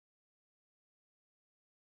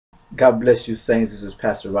God bless you, saints. This is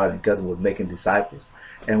Pastor Rodney with Making Disciples,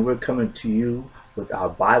 and we're coming to you with our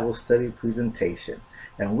Bible study presentation.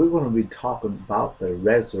 And we're going to be talking about the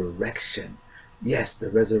resurrection. Yes, the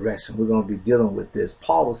resurrection. We're going to be dealing with this.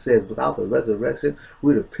 Paul says, without the resurrection,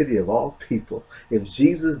 we're the pity of all people. If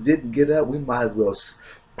Jesus didn't get up, we might as well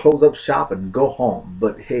close up shop and go home.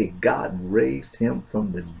 But hey, God raised him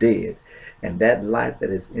from the dead. And that life that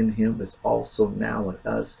is in him is also now in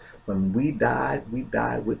us. When we died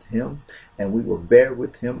with him, and we were buried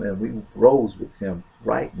with him, and we rose with him.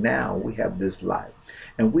 Right now, we have this life.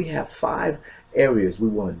 And we have 5 areas we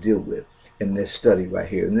want to deal with in this study right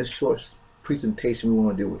here. In this short presentation, we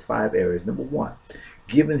want to deal with 5 areas. Number 1,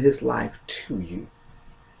 giving his life to you.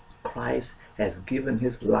 Christ has given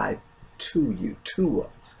his life to you, to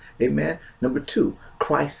us. Amen. Number 2,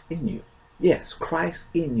 Christ in you. Yes, Christ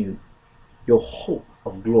in you, your hope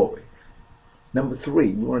of glory. Number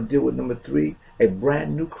 3, we want to deal with number 3, a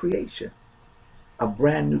brand new creation. A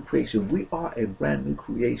brand new creation. We are a brand new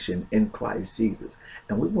creation in Christ Jesus.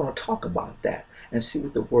 And we want to talk about that and see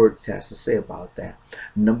what the word has to say about that.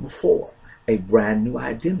 Number 4, a brand new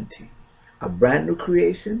identity. A brand new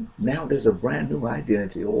creation. Now there's a brand new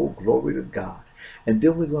identity. Oh, glory to God. And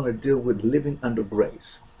then we're going to deal with living under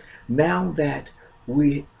grace. Now that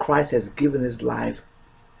Christ has given his life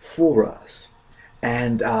for us,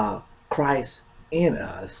 and Christ in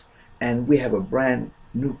us, and we have a brand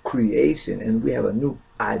new creation, and we have a new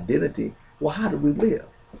identity. Well, how do we live?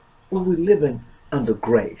 Well, we're living under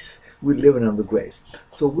grace. We're living under grace.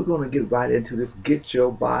 So we're going to get right into this. Get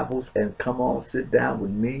your Bibles and come on, sit down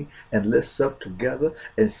with me and let's up together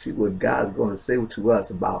and see what God is going to say to us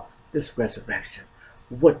about this resurrection.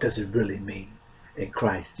 What does it really mean in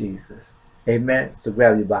Christ Jesus? Amen. So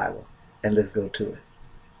grab your Bible and let's go to it.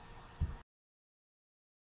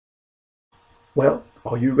 Well,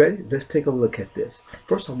 are you ready? Let's take a look at this.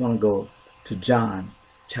 First, I want to go to John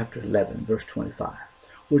chapter 11, verse 25,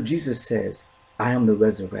 where Jesus says, I am the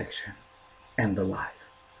resurrection and the life.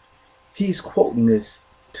 He's quoting this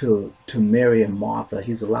to Mary and Martha.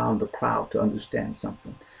 He's allowing the crowd to understand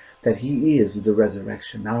something, that he is the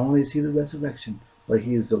resurrection. Not only is he the resurrection, but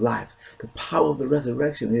he is the life. The power of the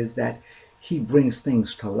resurrection is that he brings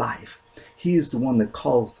things to life. He is the one that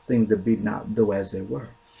calls things that be not though as they were.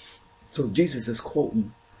 So Jesus is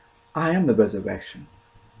quoting, I am the resurrection.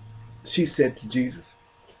 She said to Jesus,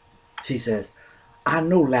 she says, I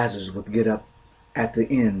know Lazarus would get up at the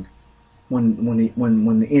end when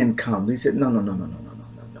the end comes. He said, no.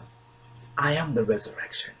 I am the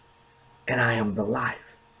resurrection and I am the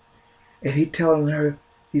life. And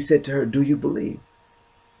he said to her, do you believe?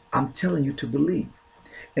 I'm telling you to believe.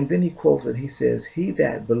 And then he quotes it. He says, he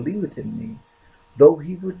that believeth in me, though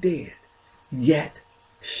he were dead, yet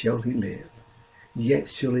shall he live. Yet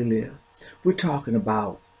shall he live. We're talking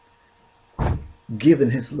about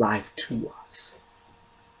giving his life to us.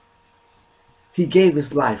 He gave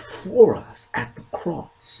his life for us at the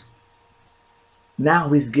cross. Now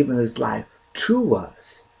he's given his life to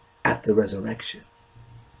us at the resurrection.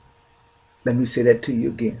 Let me say that to you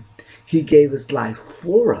again. He gave his life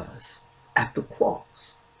for us at the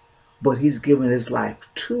cross, but he's given his life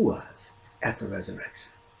to us at the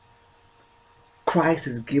resurrection. Christ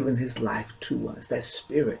has given his life to us. That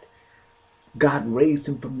spirit, God raised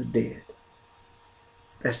him from the dead.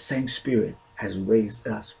 That same spirit has raised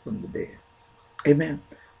us from the dead. Amen.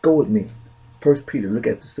 Go with me. 1 Peter,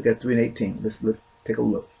 let's look at 3:18. Take a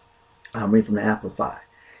look. I'm reading from the Amplified.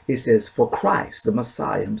 It says, for Christ, the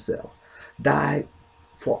Messiah himself, died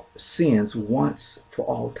for sins once for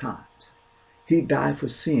all times. He died for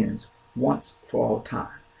sins once for all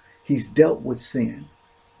time. He's dealt with sin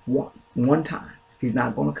one time. He's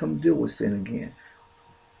not going to come deal with sin again.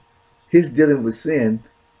 His dealing with sin,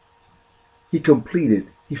 he completed.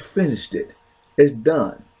 He finished it. It's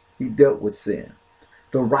done. He dealt with sin.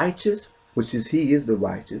 The righteous, he is the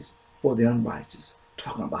righteous, for the unrighteous.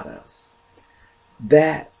 Talking about us.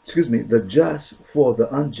 The just for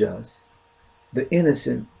the unjust, the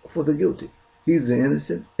innocent for the guilty. He's the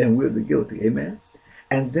innocent and we're the guilty. Amen.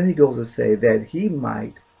 And then he goes to say that he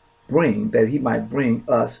might bring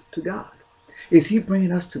us to God. Is he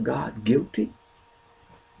bringing us to God guilty?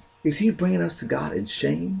 Is he bringing us to God in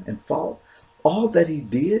shame and fault? All that he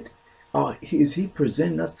did, is he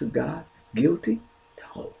presenting us to God guilty?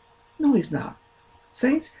 No, he's not.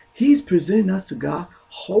 Saints, he's presenting us to God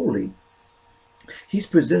holy. He's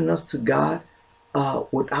presenting us to God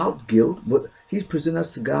without guilt, but he's presenting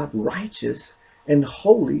us to God righteous and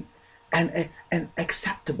holy and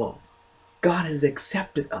acceptable. God has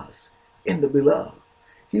accepted us in the beloved.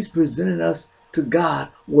 He's presenting us to God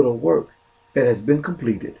with a work that has been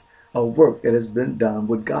completed. a work that has been done,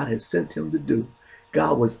 what God has sent him to do.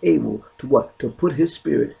 God was able to what? To put his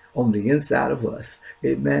spirit on the inside of us.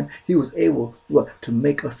 Amen. He was able what? To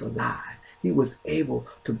make us alive. He was able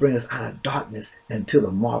to bring us out of darkness into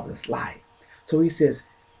the marvelous light. So he says,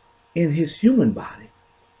 in his human body,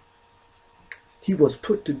 he was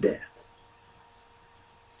put to death.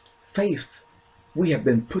 Faith, we have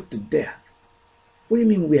been put to death. What do you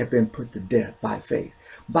mean we have been put to death by faith?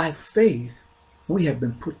 By faith, we have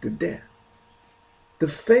been put to death. The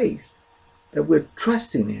faith that we're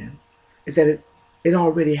trusting in is that it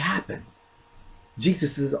already happened.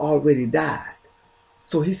 Jesus has already died.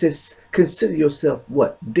 So he says, consider yourself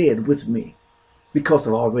what? Dead with me, because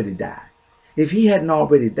I've already died. If he hadn't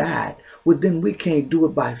already died, well, then we can't do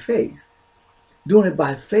it by faith. Doing it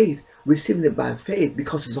by faith, receiving it by faith,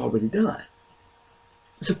 because it's already done.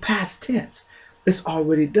 It's a past tense. It's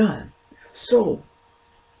already done. So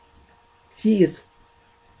he is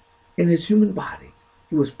in his human body.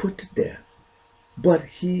 He was put to death, but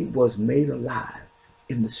he was made alive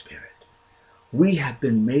in the spirit. We have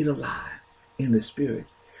been made alive in the spirit.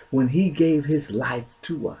 When he gave his life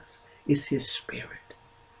to us, it's his spirit.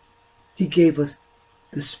 He gave us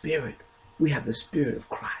the spirit. We have the spirit of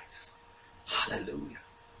Christ. Hallelujah.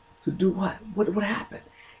 To do what? What happened?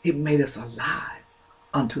 It made us alive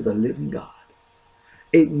unto the living God.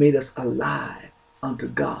 It made us alive unto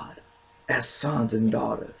God as sons and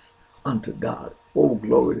daughters unto God. Oh,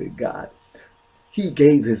 glory to God. He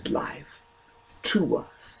gave his life to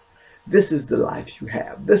us. This is the life you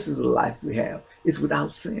have. This is the life we have. It's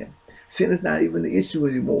without sin. Sin is not even the issue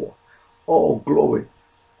anymore. Oh, glory.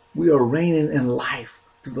 We are reigning in life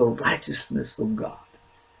through the righteousness of God.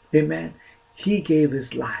 Amen. He gave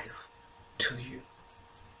his life to you.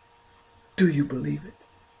 Do you believe it?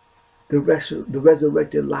 The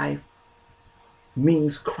resurrected life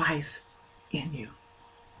means Christ in you.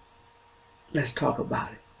 Let's talk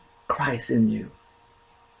about it. Christ in you,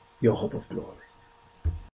 your hope of glory.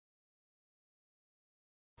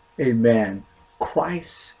 Amen.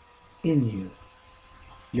 Christ in you,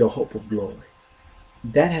 your hope of glory.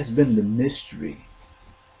 That has been the mystery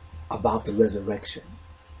about the resurrection.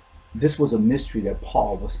 This was a mystery that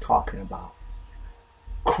Paul was talking about.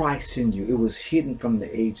 Christ in you. It was hidden from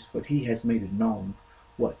the ages, but he has made it known,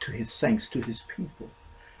 what? To his saints, to his people,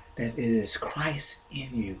 that it is Christ in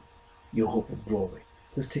you, your hope of glory.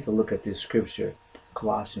 Let's take a look at this scripture,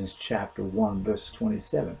 Colossians chapter 1, verse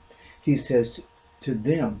 27. He says, to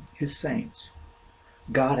them, his saints,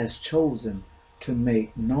 God has chosen to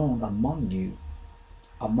make known among you,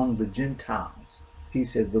 among the Gentiles, he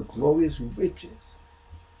says, the glorious riches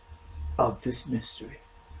of this mystery.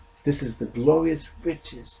 This is the glorious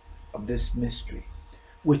riches of this mystery,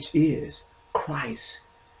 which is Christ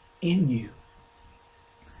in you.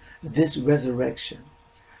 This resurrection,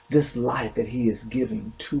 this life that he is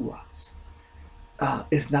giving to us,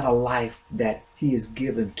 is not a life that he is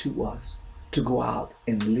given to us to go out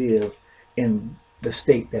and live in the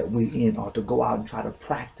state that we're in, or to go out and try to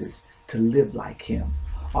practice to live like him,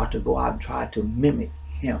 or to go out and try to mimic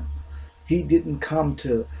him. He didn't come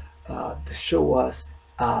to show us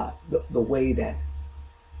the way that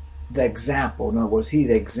the example, in other words, he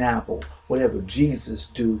the example, whatever Jesus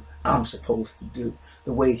do, I'm supposed to do.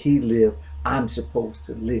 The way he lived, I'm supposed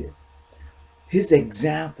to live. His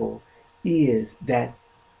example is that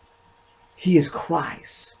he is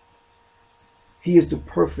Christ. He is the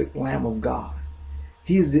perfect Lamb of God.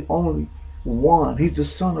 He is the only one. He's the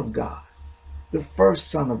Son of God, the first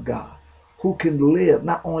Son of God, who can live,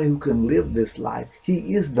 not only who can live this life,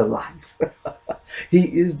 he is the life. He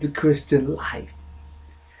is the Christian life.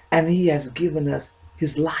 And he has given us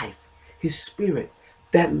his life, his spirit.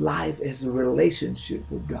 That life is a relationship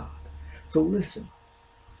with God. So listen,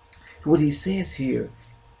 what he says here,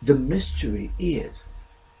 the mystery is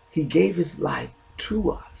he gave his life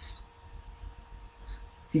to us.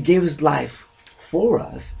 He gave his life for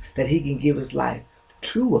us, that he can give his life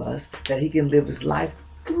to us, that he can live his life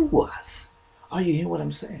through us. Are you hearing what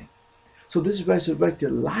I'm saying? So this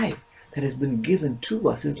resurrected life that has been given to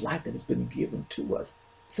us, his life that has been given to us,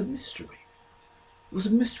 it's a mystery. It was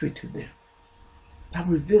a mystery to them. I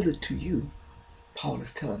revealed it to you. Paul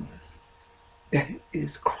is telling us that it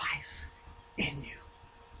is Christ in you.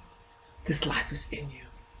 This life is in you.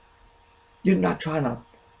 You're not trying to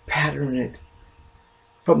pattern it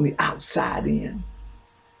from the outside in.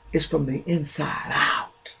 It's from the inside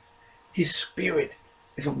out. His spirit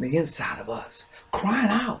is on the inside of us, crying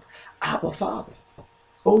out, Abba, Father.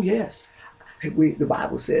 Oh yes, the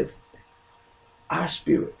Bible says our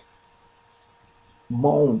spirit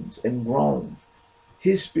moans and groans.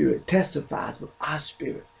 His spirit testifies with our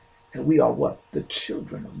spirit that we are what? The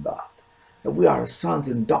children of God. That we are the sons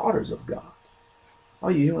and daughters of God.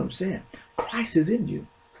 Are you hearing what I'm saying? Christ is in you.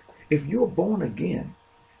 If you're born again,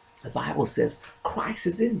 the Bible says Christ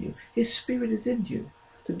is in you. His Spirit is in you.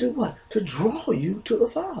 To do what? To draw you to the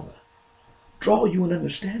Father. Draw you in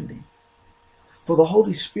understanding. For the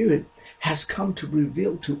Holy Spirit has come to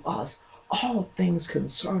reveal to us all things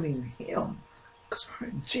concerning him,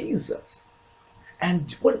 concerning Jesus.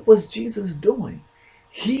 And what was Jesus doing?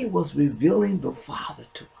 He was revealing the Father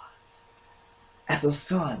to us. As a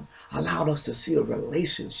son, allowed us to see a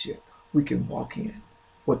relationship we can walk in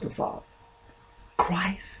with the Father.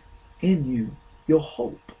 Christ in you, your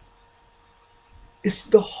hope. It's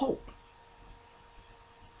the hope.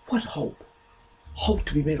 What hope? Hope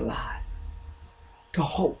to be made alive. To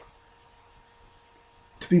hope.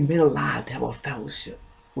 To be made alive, to have a fellowship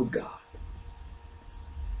with God.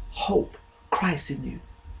 Hope. Christ in you,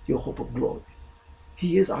 your hope of glory.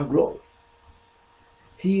 He is our glory.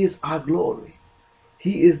 He is our glory.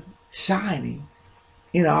 He is shining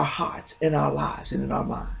in our hearts, in our lives, and in our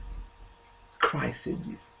minds. Christ in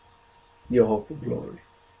you, your hope of glory.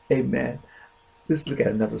 Amen. Let's look at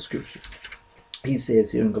another scripture. He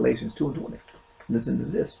says here in Galatians 2:20, listen to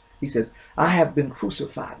this. He says, I have been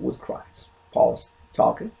crucified with Christ. Paul's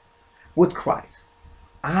talking. With Christ.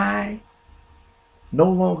 I no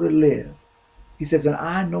longer live. He says, and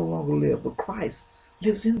I no longer live, but Christ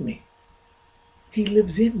lives in me. He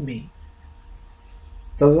lives in me.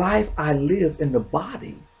 The life I live in the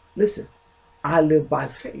body, listen, I live by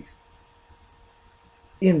faith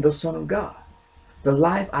in the Son of God. The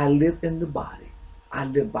life I live in the body, I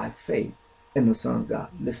live by faith in the Son of God.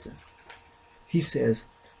 Listen, he says,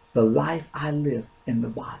 the life I live in the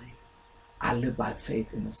body, I live by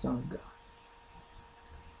faith in the Son of God.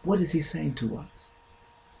 What is he saying to us?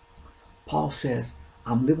 Paul says,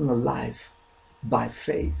 I'm living a life by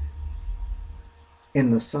faith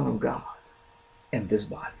in the Son of God in this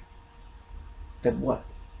body. That what?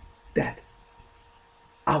 That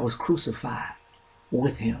I was crucified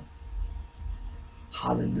with him.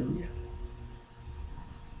 Hallelujah.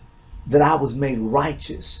 That I was made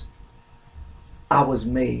righteous. I was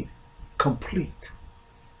made complete.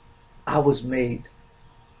 I was made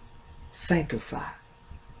sanctified,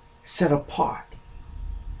 set apart,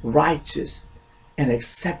 righteous, and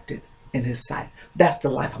accepted in his sight. That's the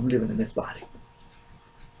life I'm living in this body.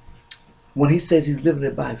 When he says he's living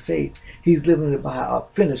it by faith, he's living it by a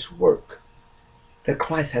finished work that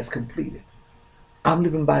Christ has completed. I'm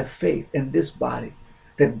living by faith in this body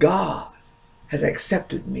that God has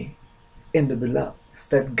accepted me in the beloved,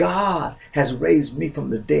 that God has raised me from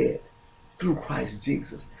the dead through Christ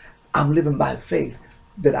Jesus. I'm living by faith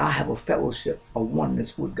that I have a fellowship, a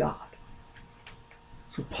oneness with God.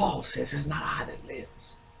 So Paul says it's not I that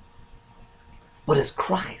lives, but it's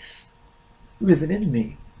Christ living in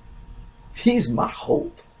me. He's my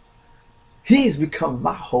hope. He's become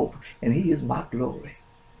my hope, and he is my glory,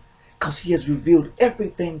 because he has revealed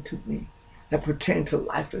everything to me that pertains to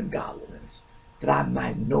life and godliness, that I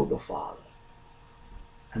might know the Father,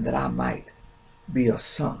 and that I might be a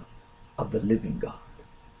son of the living God.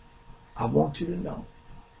 I want you to know,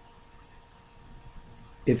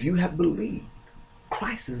 if you have believed,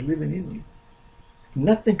 Christ is living in you.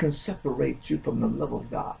 Nothing can separate you from the love of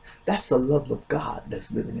God. That's the love of God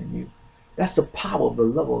that's living in you. That's the power of the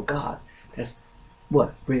love of God that's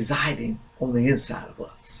what? Residing on the inside of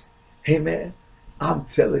us. Amen. I'm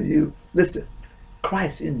telling you, listen,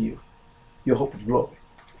 Christ in you, your hope of glory.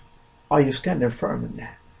 Are you standing firm in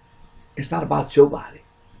that? It's not about your body.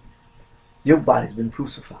 Your body's been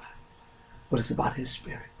crucified, but it's about his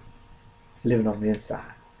Spirit living on the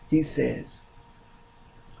inside. He says,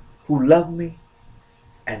 who loved me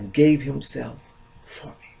and gave himself for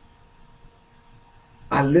me.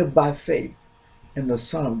 I live by faith in the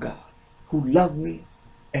Son of God who loved me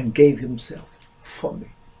and gave himself for me.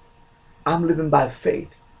 I'm living by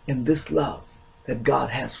faith in this love that God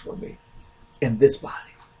has for me in this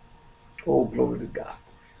body. Oh, glory to God.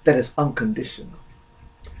 That is unconditional.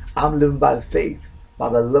 I'm living by faith, by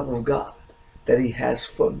the love of God that he has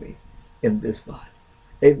for me in this body.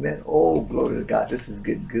 Amen. Oh, glory to God. This is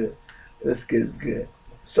getting good. This is good.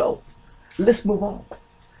 So let's move on.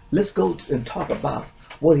 Let's go and talk about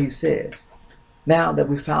what he says. Now that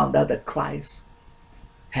we found out that Christ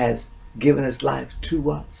has given his life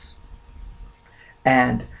to us,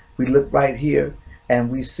 and we look right here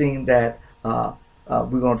and we've seen that we're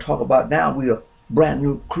going to talk about now we're a brand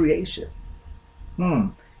new creation.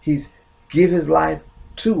 He's give his life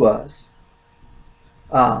to us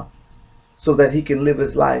so that he can live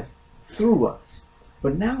his life through us.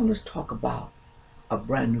 But now let's talk about a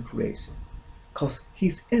brand new creation. because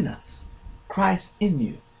he's in us. Christ in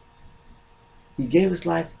you. He gave his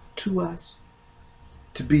life to us,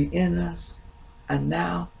 to be in us, and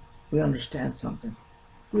now we understand something.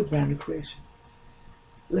 We're a brand new creation.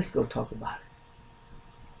 Let's go talk about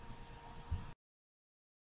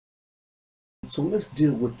it. So let's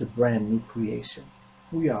deal with the brand new creation.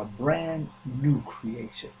 We are a brand new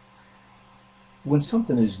creation. When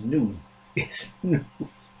something is new, it's new.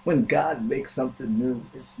 When God makes something new,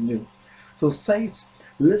 it's new. So saints,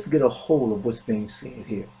 let's get a hold of what's being said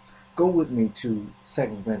here. Go with me to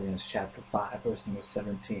 2 Corinthians chapter 5, verse number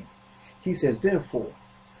 17. He says, therefore,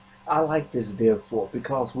 I like this therefore,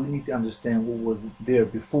 because we need to understand what was there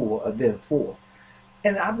before or therefore.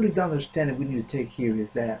 And I believe the understanding we need to take here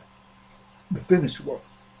is that the finished work,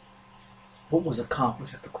 what was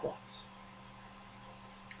accomplished at the cross.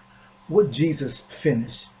 What Jesus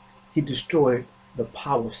finished, he destroyed the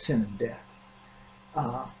power of sin and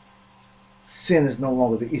death. Sin is no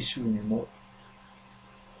longer the issue anymore.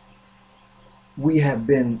 We have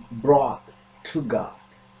been brought to God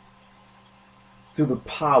through the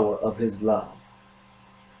power of his love.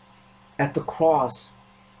 At the cross,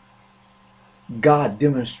 God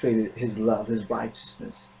demonstrated his love, his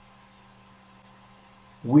righteousness.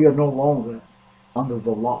 We are no longer under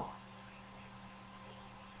the law,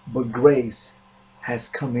 but grace has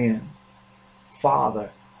come in. Father,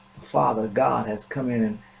 God has come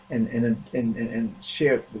in and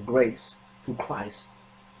shared the grace through Christ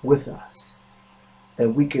with us, that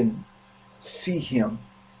we can see him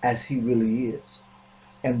as he really is,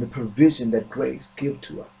 and the provision that grace gives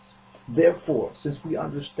to us. Therefore, since we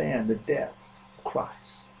understand the death of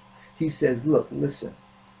Christ, he says, look, listen,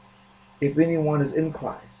 if anyone is in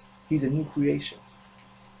Christ, he's a new creation.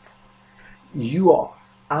 You are,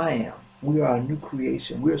 I am, we are a new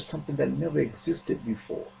creation. We are something that never existed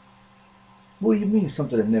before. What do you mean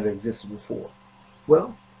something that never existed before?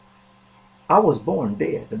 Well, I was born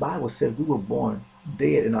dead. The Bible says we were born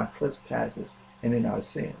dead in our trespasses and in our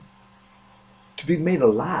sins. To be made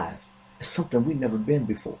alive is something we've never been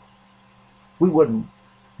before. We wasn't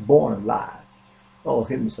born alive. Oh,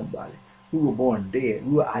 hit me somebody. We were born dead.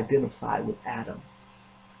 We were identified with Adam.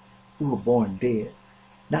 We were born dead.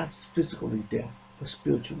 Not physically dead, but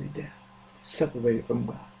spiritually dead. Separated from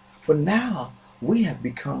God. But now we have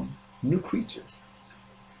become new creatures,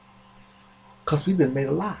 because we've been made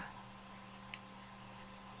alive.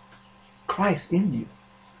 Christ in you,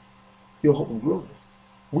 your hope of glory.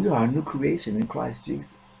 We are a new creation in Christ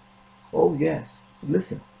Jesus. Oh yes,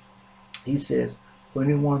 listen. He says, for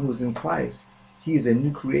anyone who is in Christ, he is a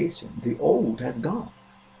new creation. The old has gone.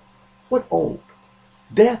 What old?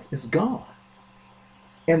 Death is gone.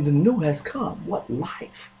 And the new has come. What?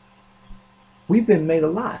 Life. We've been made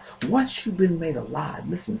alive. Once you've been made alive,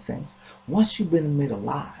 listen, saints, once you've been made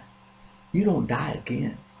alive, you don't die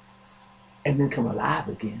again and then come alive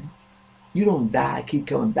again. You don't die, keep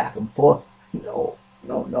coming back and forth. No,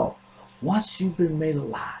 no, no. Once you've been made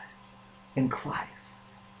alive in Christ,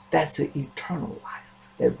 that's an eternal life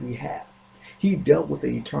that we have. He dealt with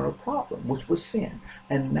the eternal problem, which was sin.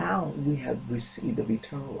 And now we have received of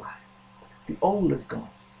eternal life. The old is gone.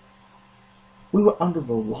 We were under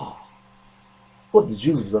the law. Well, the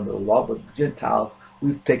Jews was under the law, but the Gentiles,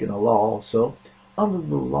 we've taken the law also. Under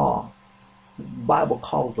the law, the Bible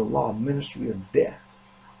calls the law ministry of death.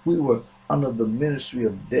 We were under the ministry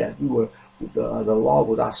of death. We were, the law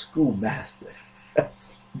was our schoolmaster.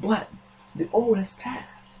 But the old has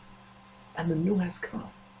passed and the new has come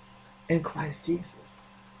in Christ Jesus,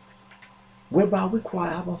 whereby we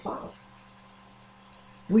cry, Abba, Father.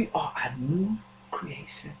 We are a new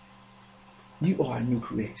creation. You are a new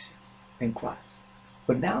creation in Christ.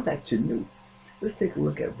 But now that you're new, let's take a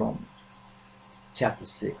look at Romans chapter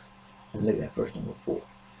 6 and look at verse number 4.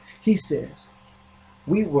 He says,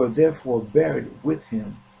 we were therefore buried with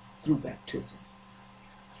him through baptism.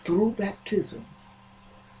 Through baptism,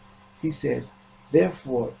 he says,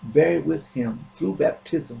 therefore buried with him through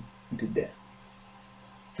baptism into death.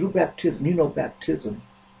 Through baptism, you know, baptism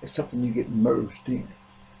is something you get merged in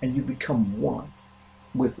and you become one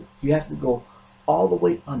with it. You have to go all the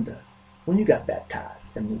way under. When you got baptized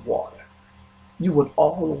in the water, you went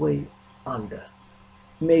all the way under,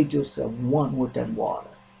 made yourself one with that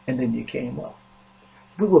water, and then you came up.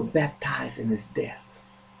 We were baptized in his death.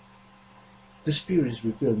 The Spirit is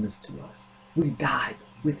revealing this to us. We died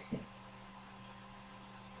with him,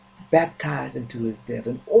 baptized into his death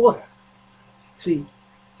in order. See,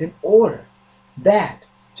 in order that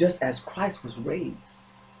just as Christ was raised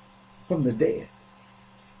from the dead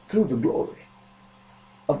through the glory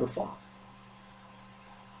of the Father,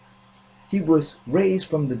 he was raised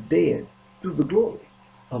from the dead through the glory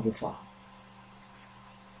of the Father.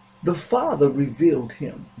 The Father revealed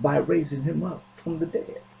him by raising him up from the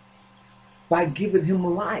dead, by giving him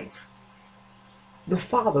life. The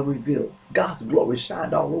Father revealed God's glory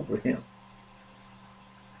shined all over him.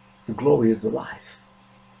 The glory is the life.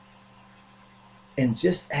 And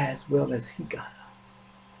just as well as he got up,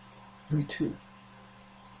 we too.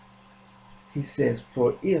 He says,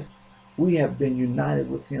 for if we have been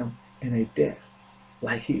united with him in a death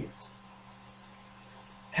like his,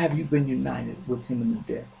 have you been united with him in a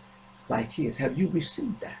death like his? Have you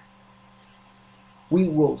received that? We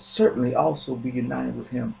will certainly also be united with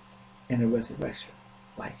him in a resurrection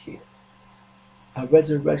like his. A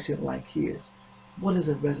resurrection like his. What is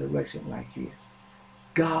a resurrection like his?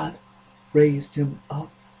 God raised him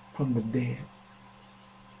up from the dead.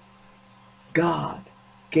 God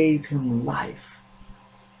gave him life.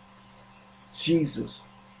 Jesus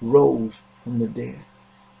rose from the dead.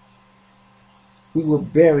 We were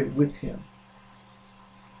buried with him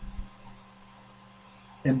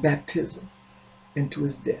in baptism into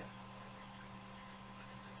his death.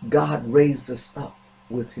 God raised us up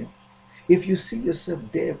with him. If you see yourself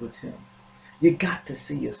dead with him, you got to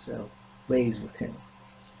see yourself raised with him.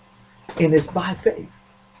 And it's by faith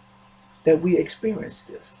that we experience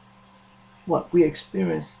this. What? We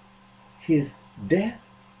experience his death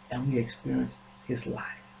and we experience his life.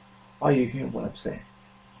 Are you hearing what I'm saying?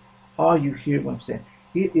 Are you hearing what I'm saying?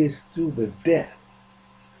 It is through the death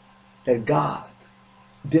that God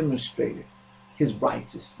demonstrated his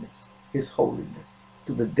righteousness, his holiness,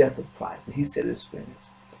 through the death of Christ. And he said it's finished.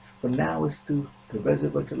 But now it's through the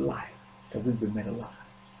resurrected life that we've been made alive.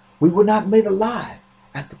 We were not made alive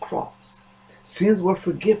at the cross. Sins were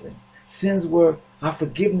forgiven. Our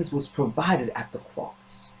forgiveness was provided at the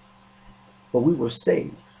cross. But we were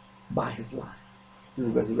saved by his life through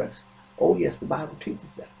the resurrection. Oh yes, the Bible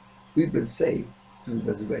teaches that. We've been saved through the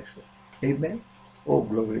resurrection. Amen? Oh,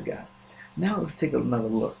 glory to God. Now let's take another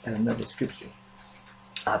look at another scripture.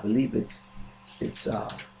 I believe it's 2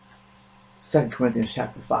 Corinthians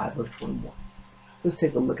chapter 5, verse 21. Let's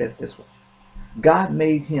take a look at this one. God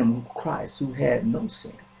made him, Christ, who had no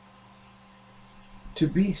sin, to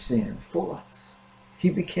be sin for us. He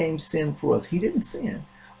became sin for us. He didn't sin,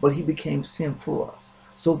 but he became sin for us,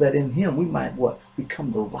 so that in him we might what?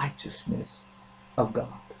 Become the righteousness of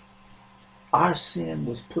God. Our sin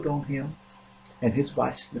was put on him, and his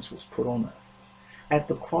righteousness was put on us. At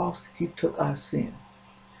the cross, he took our sin.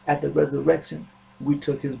 At the resurrection, we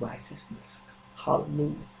took his righteousness.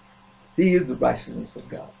 Hallelujah. He is the righteousness of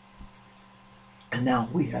God. And now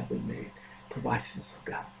we have been made the righteousness of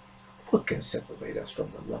God. What can separate us from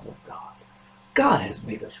the love of God? God has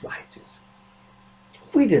made us righteous.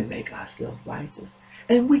 We didn't make ourselves righteous,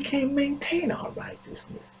 and we can't maintain our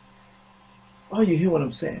righteousness. Oh, you hear what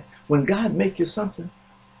I'm saying? When God makes you something,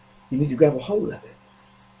 you need to grab a hold of it.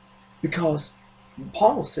 Because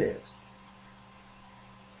Paul says,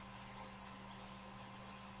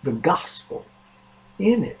 the gospel,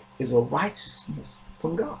 in it is a righteousness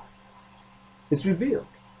from God. It's revealed.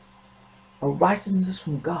 A righteousness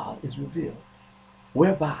from God is revealed,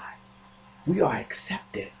 whereby we are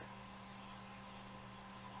accepted.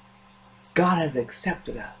 God has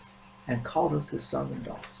accepted us and called us his sons and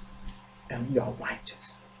daughters, and we are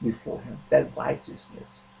righteous before him. That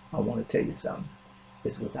righteousness, I want to tell you something,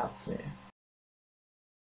 is without sin.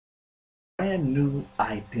 Brand new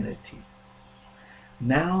identity.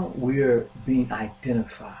 Now we're being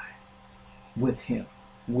identified with him,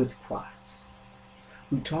 with Christ.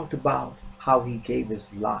 We talked about how he gave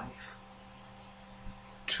his life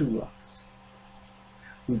to us.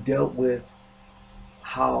 We dealt with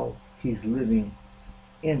how he's living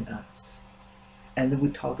in us. And then we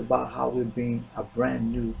talked about how we're being a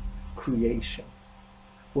brand new creation.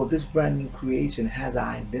 Well, this brand new creation has an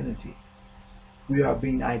identity. We are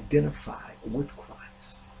being identified with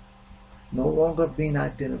Christ. No longer being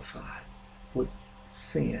identified with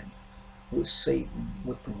sin, with Satan,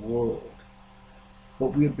 with the world.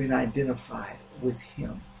 But we have been identified with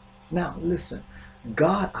him. Now listen,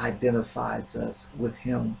 God identifies us with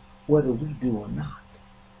him whether we do or not.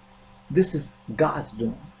 This is God's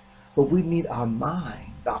doing. But we need our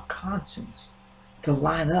mind, our conscience, to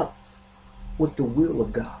line up with the will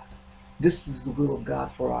of God. This is the will of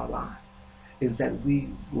God for our life, is that we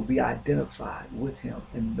will be identified with him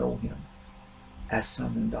and know him as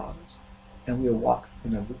sons and daughters. And we'll walk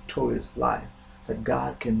in a victorious life that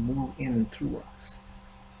God can move in and through us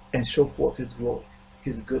and show forth his glory,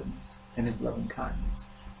 his goodness, and his loving kindness.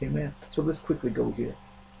 Amen. So let's quickly go here.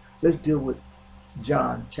 Let's deal with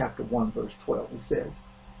John chapter 1, verse 12. It says,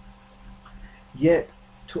 yet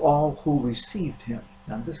to all who received him.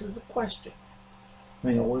 Now this is a question.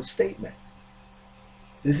 A statement.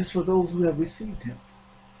 This is for those who have received him.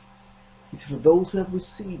 He said, for those who have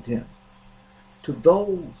received him, to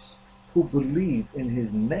those who believe in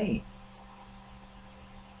his name,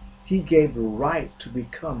 he gave the right to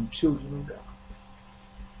become children of God.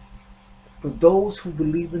 For those who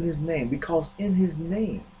believe in his name, because in his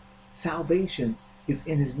name, salvation is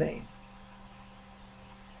in his name.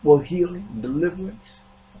 Well, healing, deliverance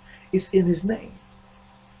is in his name.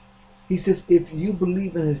 He says, if you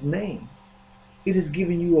believe in his name, it is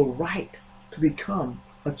giving you a right to become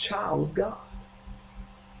a child of God.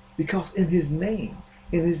 Because in his name,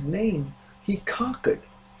 he conquered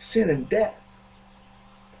sin and death.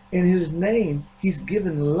 In his name, he's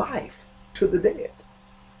given life to the dead.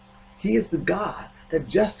 He is the God that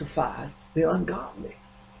justifies the ungodly.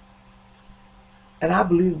 And I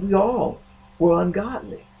believe we all were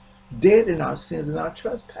ungodly, dead in our sins and our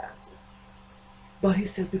trespasses. But he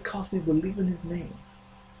says, because we believe in his name,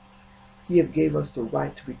 he have gave us the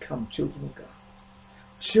right to become children of God.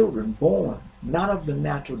 Children born not of the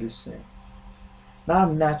natural descent,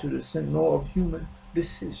 nor of human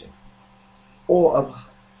decision, or of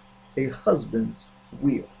a husband's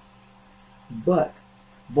will, but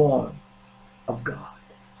born of God.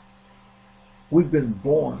 We've been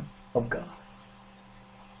born of God.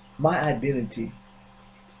 My identity,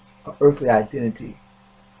 earthly identity,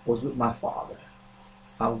 was with my father.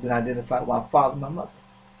 I was been identified with my father and my mother.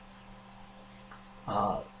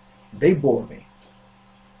 They bore me.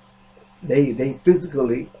 They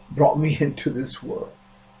physically brought me into this world,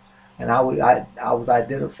 and I was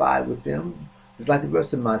identified with them just like the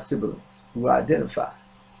rest of my siblings who were identified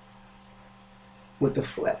with the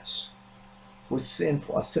flesh, with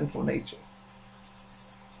a sinful nature,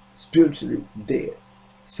 spiritually dead,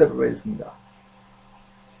 separated from God.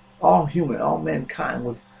 All human, all mankind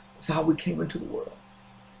that's how we came into the world.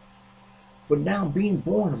 But now, being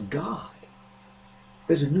born of God,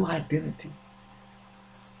 there's a new identity.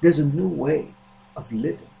 There's a new way of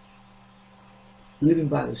living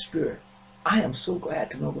by the Spirit. I am so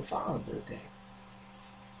glad to know the Father today.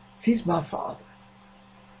 He's my Father.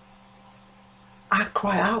 I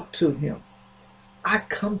cry out to him. I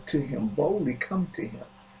come to him, boldly come to him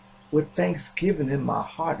with thanksgiving in my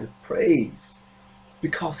heart and praise,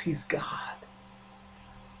 because he's God.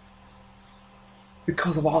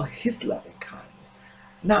 Because of all his loving kindness.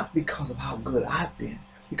 Not because of how good I've been,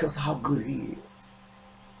 because of how good he is.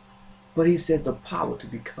 But he says the power to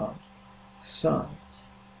become sons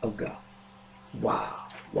of God. Wow,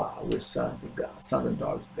 we're sons of God, sons and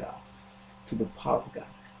daughters of God, through the power of God.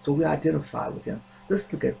 So we identify with him.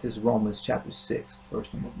 Let's look at this Romans chapter 6,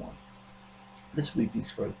 verse number 1. Let's read these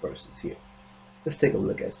first verses here. Let's take a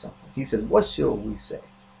look at something. He said, what shall we say?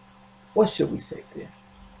 What should we say then?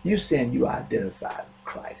 You saying you identified with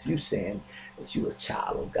Christ. You saying that you're a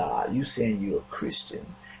child of God. You saying you're a Christian.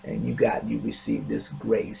 And you received this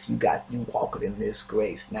grace. You walking in this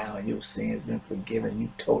grace now, and your sins been forgiven.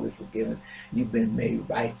 You totally forgiven. You've been made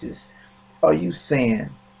righteous. Are you saying,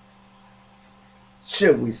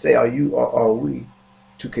 should we say, are we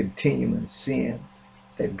to continue in sin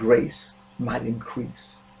that grace might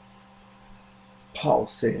increase? Paul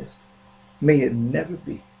says, may it never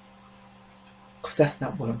be. Because that's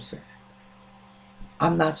not what I'm saying.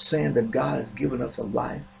 I'm not saying that God has given us a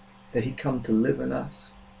life, that he come to live in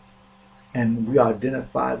us, and we are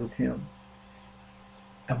identified with him,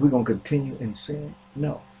 and we're going to continue in sin.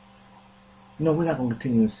 No, we're not going to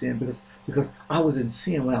continue in sin, because I was in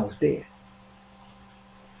sin when I was dead.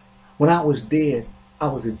 When I was dead, I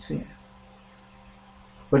was in sin.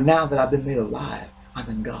 But now that I've been made alive, I'm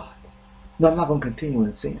in God. No, I'm not going to continue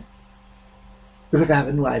in sin, because I have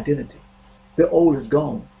a new identity. The old is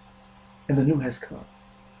gone and the new has come.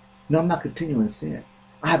 No, I'm not continuing in sin.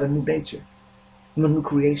 I have a new nature. I'm a new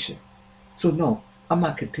creation. So no, I'm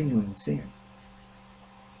not continuing in sin.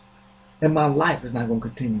 And my life is not going to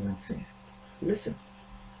continue in sin. Listen.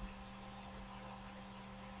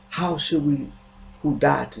 How should we who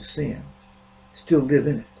died to sin still live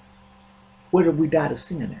in it? Where did we die to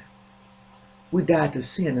sin at? We died to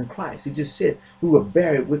sin in Christ. He just said we were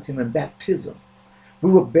buried with him in baptism.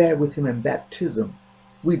 We were buried with him in baptism.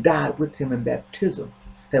 We died with him in baptism,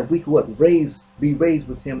 that we could be raised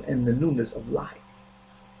with him in the newness of life.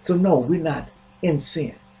 So no, we're not in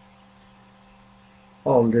sin.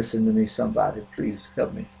 Oh, listen to me, somebody. Please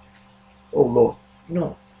help me. Oh, Lord.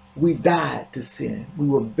 No, we died to sin. We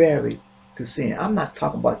were buried to sin. I'm not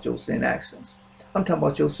talking about your sin actions. I'm talking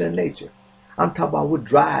about your sin nature. I'm talking about what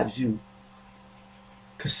drives you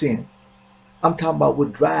to sin. I'm talking about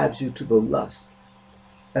what drives you to the lust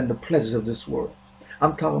and the pleasures of this world.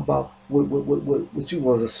 I'm talking about what you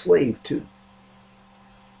was a slave to.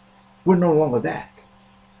 We're no longer that.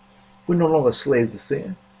 We're no longer slaves to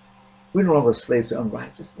sin. We're no longer slaves to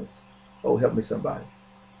unrighteousness. Oh, help me somebody.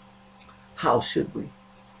 How should we,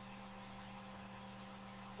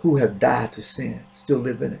 who have died to sin, still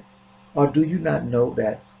live in it? Or do you not know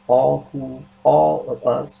that all of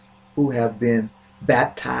us who have been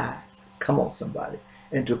baptized, come on somebody,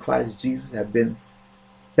 into Christ Jesus have been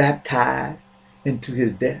baptized into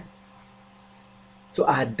his death? So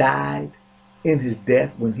I died in his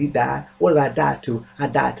death when he died. What did I die to? I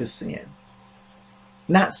died to sin.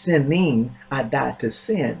 Not sinning, I died to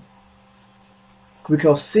sin.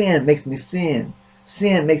 Because sin makes me sin.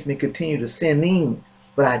 Sin makes me continue to sinning,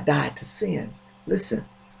 but I died to sin. Listen,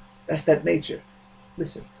 that's that nature.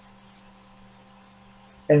 Listen.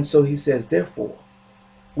 And so he says, therefore,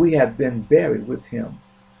 we have been buried with him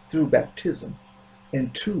through baptism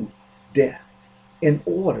into death, in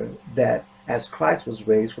order that as Christ was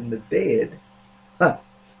raised from the dead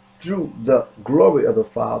through the glory of the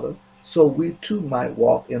Father, so we too might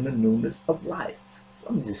walk in the newness of life.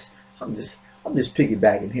 I'm just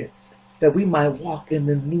piggybacking here. That we might walk in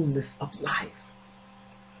the newness of life.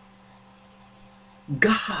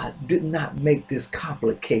 God did not make this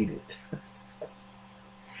complicated.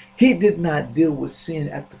 He did not deal with sin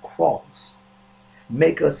at the cross,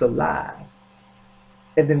 make us alive,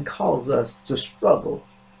 and then cause us to struggle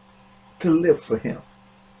to live for him.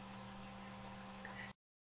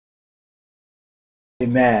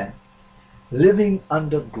 Amen. Living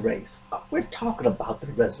under grace. We're talking about the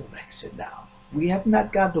resurrection now. We have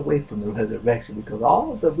not gotten away from the resurrection, because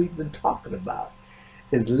all that we've been talking about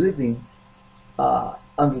is living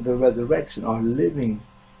under the resurrection, or living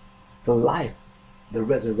the life, the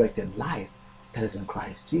resurrected life that is in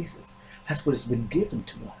Christ Jesus. That's what has been given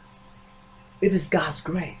to us. It is God's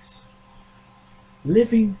grace.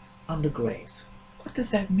 Living under grace. What does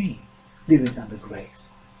that mean? Living under grace.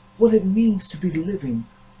 What it means to be living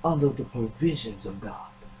under the provisions of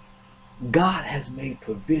God. God has made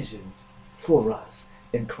provisions for us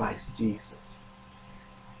in Christ Jesus.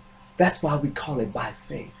 That's why we call it by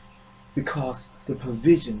faith, because the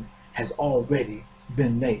provision has already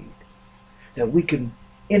been made, that we can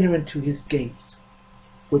enter into his gates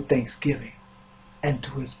with thanksgiving and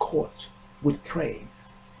to his courts with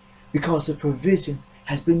praise, because the provision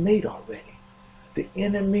has been made already. The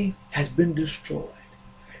enemy has been destroyed.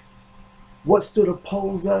 What stood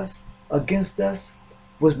against us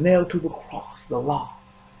was nailed to the cross, the law.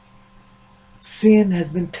 Sin has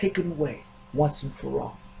been taken away once and for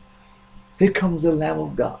all. Here comes the Lamb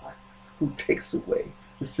of God who takes away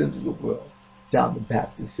the sins of the world, John the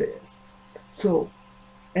Baptist says. So,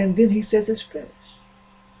 and then he says it's finished.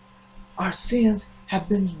 Our sins have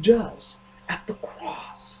been judged at the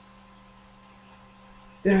cross.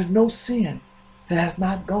 There is no sin that has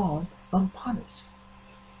not gone unpunished.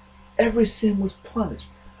 Every sin was punished.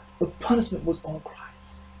 The punishment was on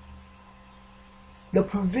Christ. The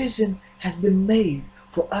provision has been made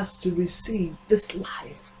for us to receive this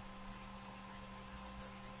life,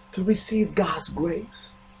 to receive God's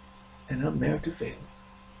grace and unmerited favor.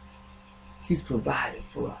 He's provided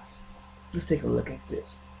for us. Let's take a look at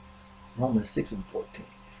this. Romans 6:14.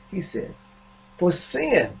 He says, for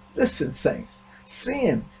sin, listen saints,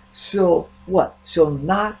 sin shall what? Shall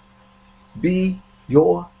not be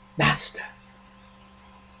your master.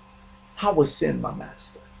 How was sin my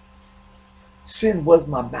master? Sin was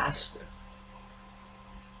my master.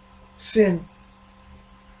 Sin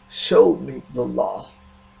showed me the law,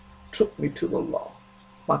 took me to the law,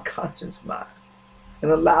 my conscience mind,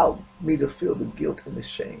 and allowed me to feel the guilt and the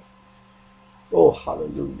shame. Oh,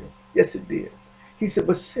 hallelujah. Yes, it did. He said,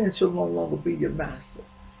 but sin shall no longer be your master,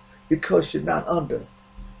 because you're not under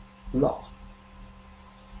law.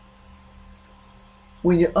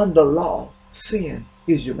 When you're under law, sin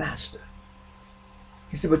is your master.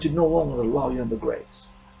 He said, but you're no longer the law, you're under grace.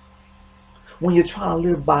 When you're trying to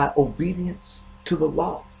live by obedience to the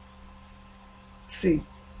law, see,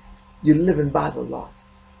 you're living by the law,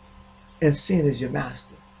 and sin is your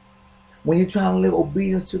master. When you're trying to live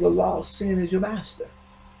obedience to the law, sin is your master.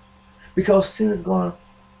 Because sin is going to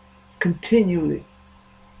continually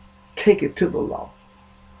take it to the law,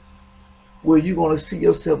 where you're going to see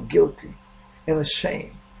yourself guilty and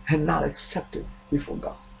ashamed and not accepted before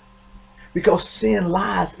God. Because sin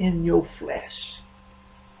lies in your flesh.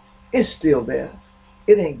 It's still there.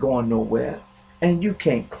 It ain't going nowhere, and you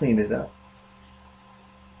can't clean it up.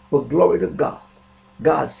 But glory to God.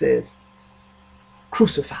 God says,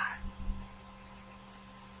 crucified.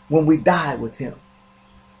 When we died with him,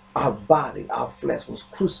 our body, our flesh was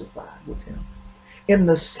crucified with him. In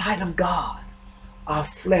the sight of God, our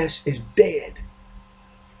flesh is dead.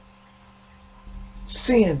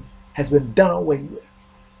 Sin has been done away with.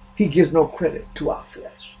 He gives no credit to our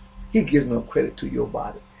flesh. He gives no credit to your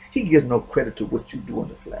body. He gives no credit to what you do in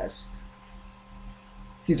the flesh.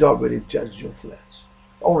 He's already judged your flesh.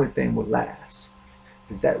 The only thing will last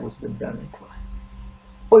is that what's been done in Christ.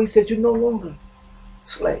 But he said you're no longer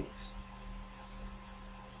slaves.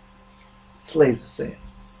 Slaves to sin.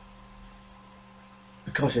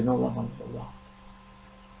 Because you're no longer under the law.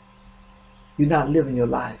 You're not living your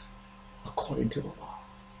life according to the law.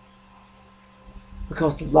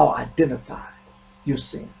 Because the law identified your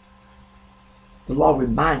sin. The law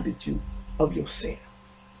reminded you of your sin.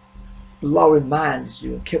 The law reminded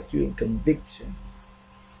you and kept you in convictions,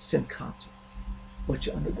 sin conscience, but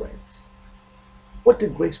you're under grace. What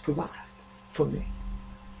did grace provide for me?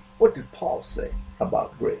 What did Paul say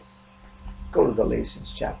about grace? Go to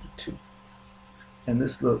Galatians chapter 2. And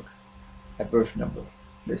let's look at verse number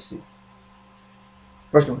 20.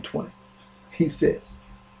 He says,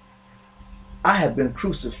 I have been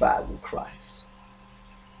crucified with Christ.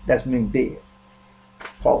 That's mean dead.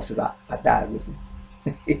 Paul says, I died with him.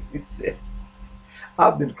 He said,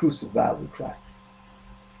 I've been crucified with Christ.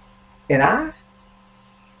 And I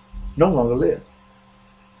no longer live.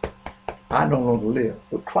 I no longer live,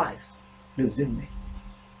 but Christ lives in me.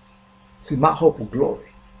 See, my hope of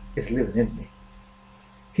glory is living in me.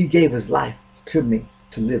 He gave his life to me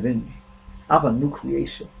to live in me. I'm a new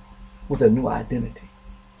creation with a new identity.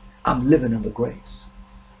 I'm living under grace.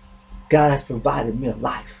 God has provided me a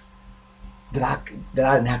life that I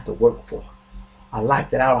didn't have to work for. A life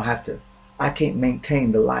that I can't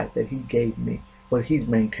maintain the life that he gave me, but he's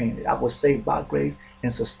maintained it. I was saved by grace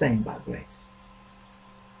and sustained by grace.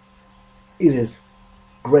 It is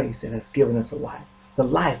grace that has given us a life. The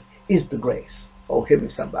life is the grace. Oh, hear me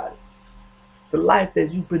somebody. The life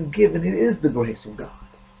that you've been given, it is the grace of God.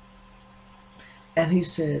 And he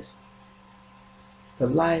says, the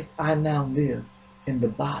life I now live in the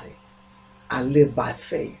body, I live by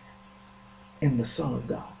faith in the Son of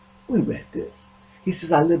God. We read this. He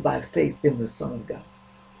says, I live by faith in the Son of God,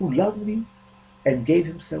 who loved me and gave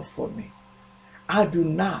himself for me. I do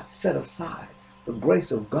not set aside the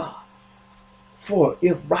grace of God. For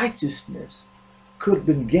if righteousness could have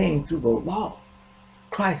been gained through the law,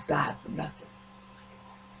 Christ died for nothing.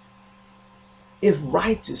 If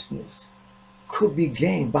righteousness could be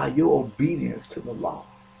gained by your obedience to the law,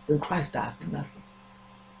 then Christ died for nothing.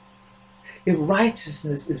 If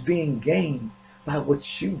righteousness is being gained by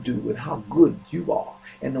what you do and how good you are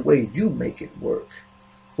and the way you make it work,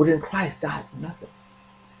 well, then Christ died for nothing.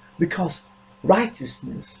 Because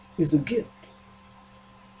righteousness is a gift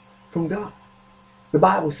from God. The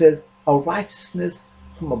Bible says a righteousness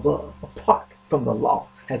from above, apart from the law,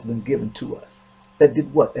 has been given to us. That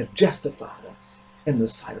did what? That justified us in the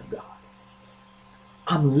sight of God.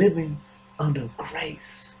 I'm living under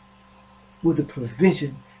grace where the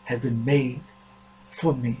provision has been made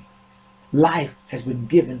for me. Life has been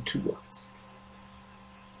given to us.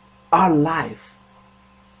 Our life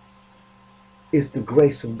is the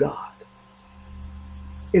grace of God.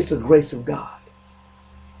 It's the grace of God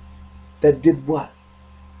that did what?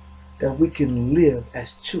 That we can live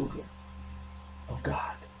as children of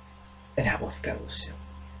God and have a fellowship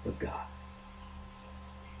with God.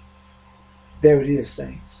 There it is,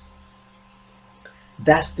 saints.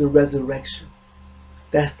 That's the resurrection.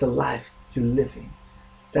 That's the life you're living.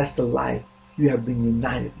 That's the life you have been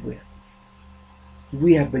united with.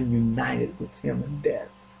 We have been united with him in death,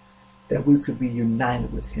 that we could be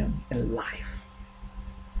united with him in life.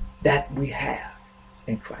 That we have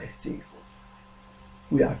in Christ Jesus.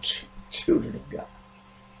 We are children of God.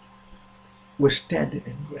 We're standing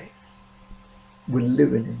in grace. We're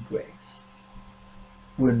living in grace.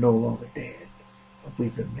 We're no longer dead, but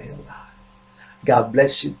we've been made alive. God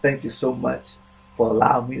bless you. Thank you so much for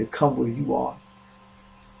allowing me to come where you are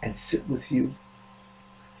and sit with you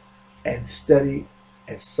and study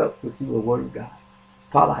and sup with you the Word of God.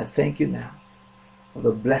 Father, I thank you now for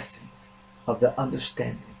the blessings of the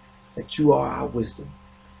understanding that you are our wisdom,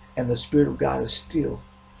 and the Spirit of God is still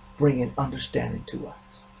bringing understanding to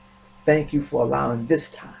us. Thank you for allowing this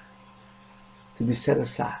time to be set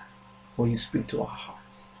aside where you speak to our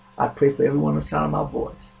hearts. I pray for everyone the sound of my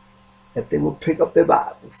voice that they will pick up their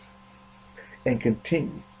Bibles and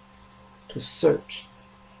continue to search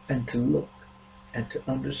and to look and to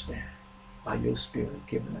understand by your Spirit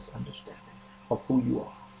giving us understanding of who you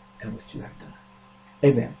are and what you have done.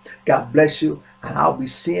 Amen. God bless you, and I'll be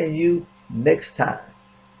seeing you next time.